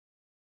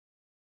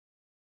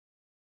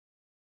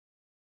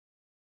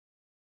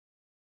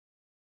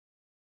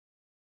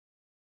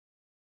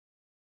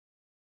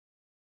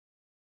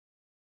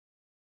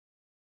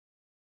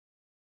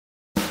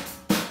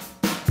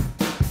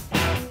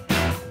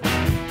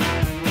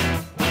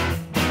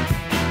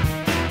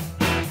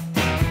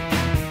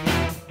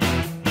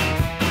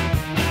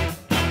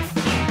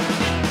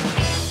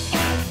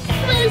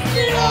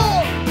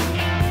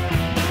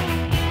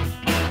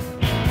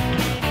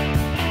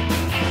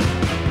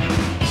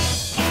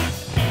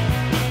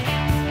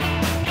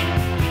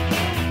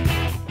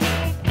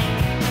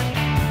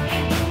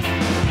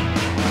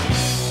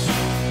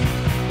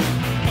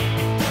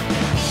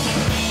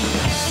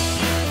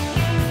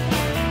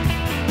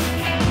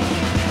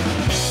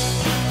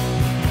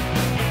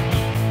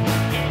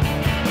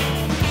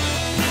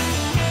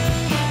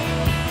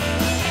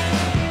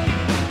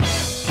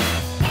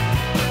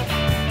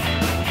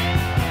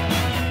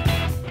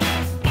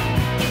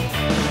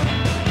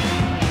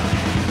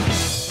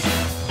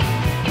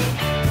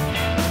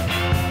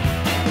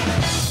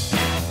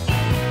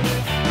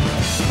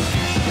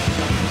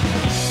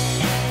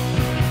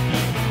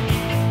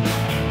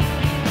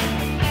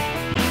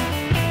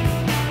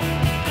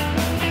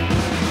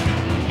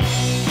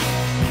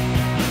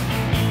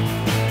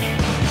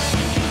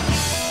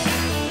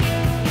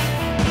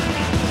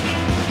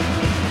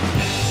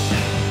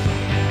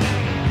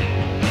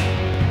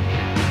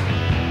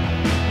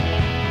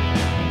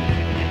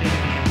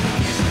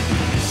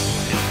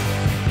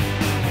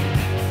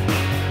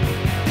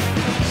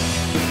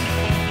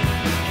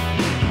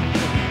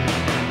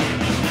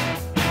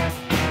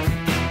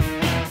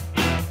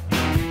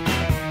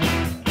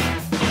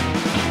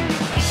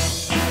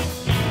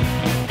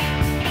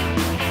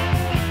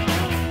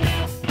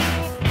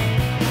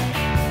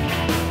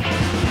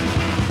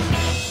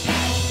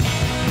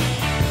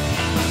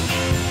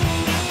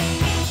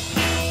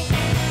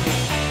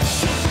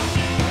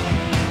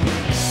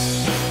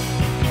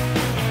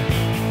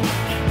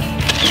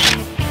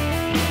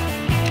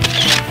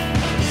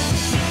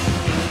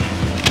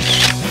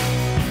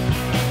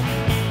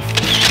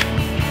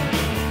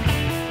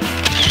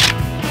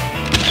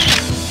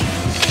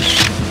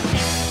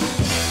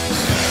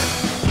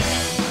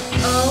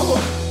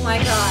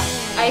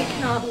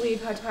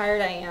how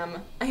tired I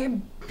am. I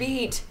am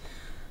beat.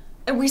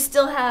 And we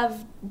still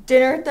have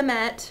dinner at the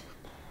Met,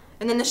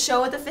 and then the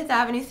show at the Fifth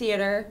Avenue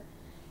Theater,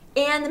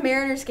 and the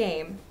Mariners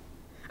game.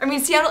 I mean,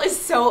 Seattle is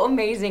so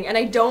amazing, and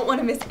I don't want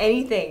to miss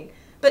anything.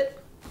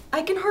 But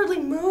I can hardly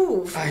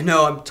move. I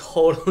know, I'm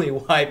totally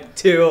wiped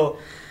too.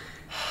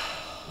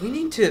 We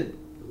need to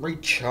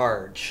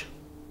recharge.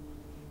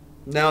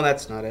 No,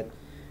 that's not it.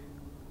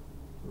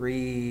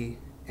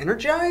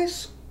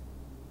 Re-energize?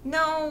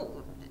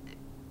 No,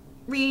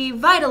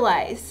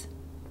 revitalize.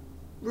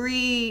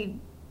 Renew?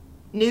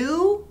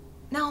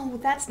 No,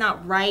 that's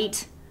not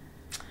right.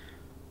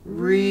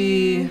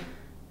 Reboot!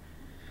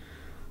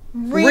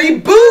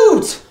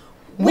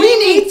 We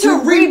need to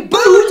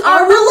reboot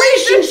our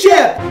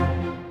relationship!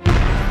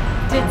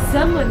 Did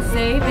someone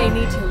say they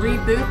need to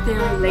reboot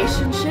their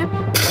relationship?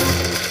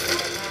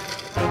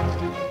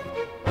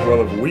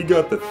 Well, have we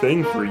got the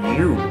thing for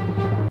you?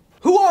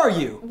 Who are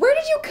you? Where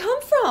did you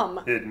come from?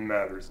 It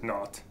matters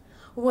not.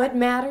 What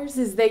matters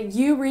is that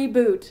you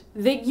reboot.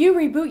 That you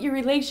reboot your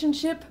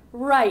relationship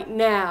right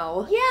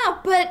now. Yeah,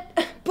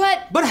 but...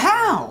 But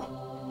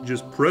how?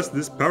 Just press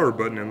this power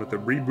button and let the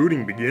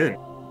rebooting begin.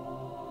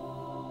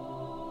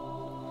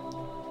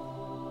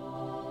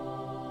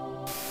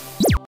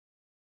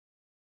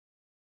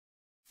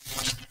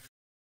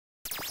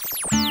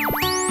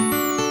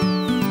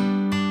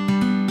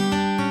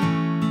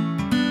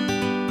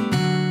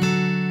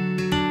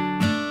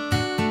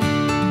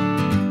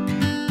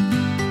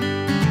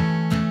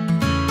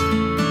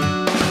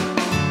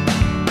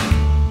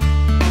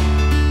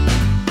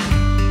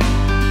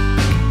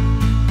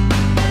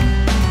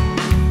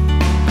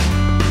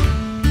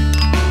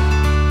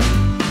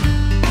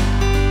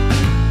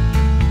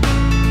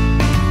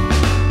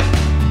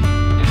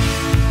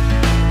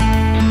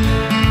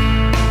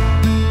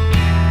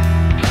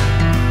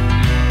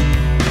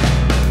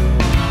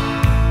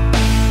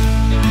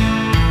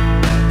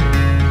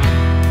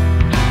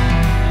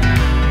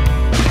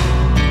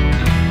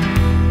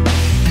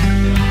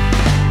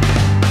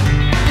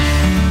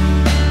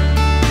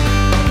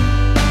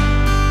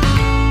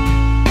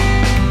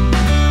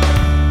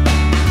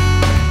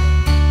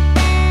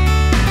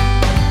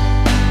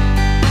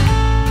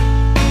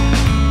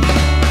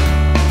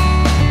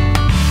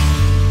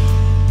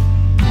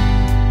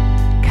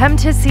 Come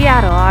to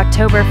Seattle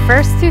October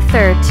 1st through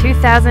 3rd,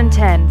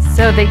 2010,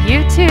 so that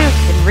you too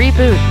can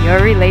reboot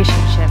your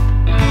relationship.